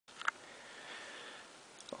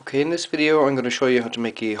Okay, in this video I'm going to show you how to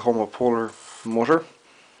make a homopolar motor.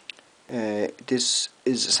 This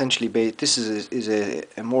is essentially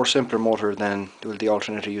a more simpler motor than the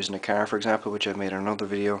alternator used in a car, for example, which I've made in another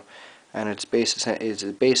video, and it's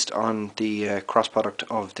based on the cross product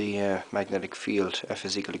of the magnetic field F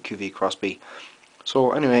is equal to QV cross B.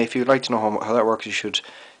 So anyway, if you'd like to know how that works, you should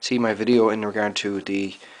see my video in regard to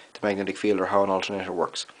the magnetic field, or how an alternator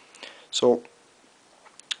works. So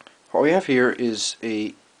what we have here is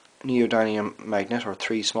a neodymium magnet, or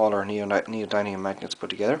three smaller neodymium magnets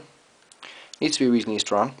put together. Needs to be reasonably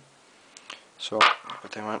strong. So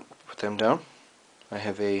put them down. I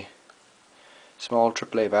have a small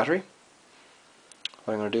AAA battery.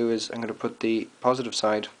 What I'm going to do is I'm going to put the positive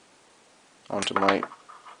side onto my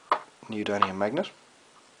neodymium magnet.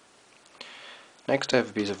 Next I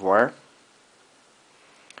have a piece of wire,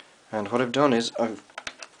 and what I've done is I've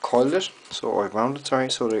coiled it, so I've wound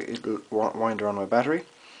it, so that it'll wind around my battery.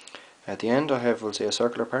 At the end I have, we'll say, a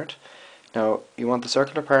circular part. Now you want the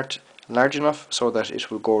circular part large enough so that it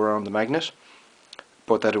will go around the magnet,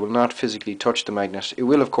 but that it will not physically touch the magnet. It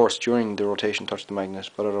will, of course, during the rotation touch the magnet,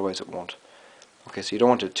 but otherwise it won't. Okay, so you don't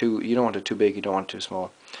want it too big, you don't want it too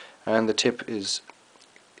small. And the tip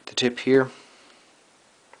here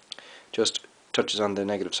just touches on the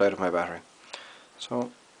negative side of my battery. So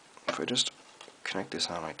if I just connect this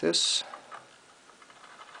on like this,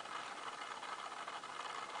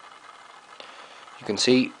 you can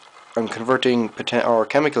see I'm converting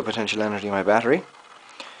chemical potential energy in my battery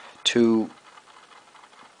to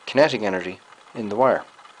kinetic energy in the wire.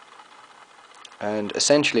 And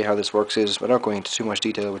essentially how this works is, without going into too much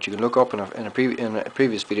detail, what you can look up in a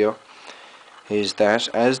previous video, is that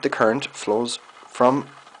as the current flows from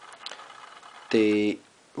the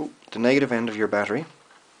negative end of your battery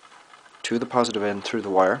to the positive end through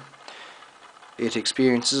the wire, it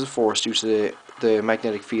experiences a force due to the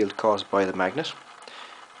magnetic field caused by the magnet.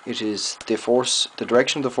 It is the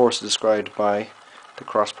direction of the force is described by the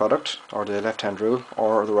cross product, or the left hand rule,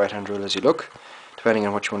 or the right hand rule as you look, depending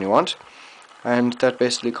on which one you want, and that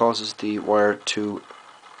basically causes the wire to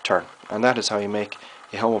turn, and that is how you make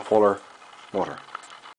a homopolar motor.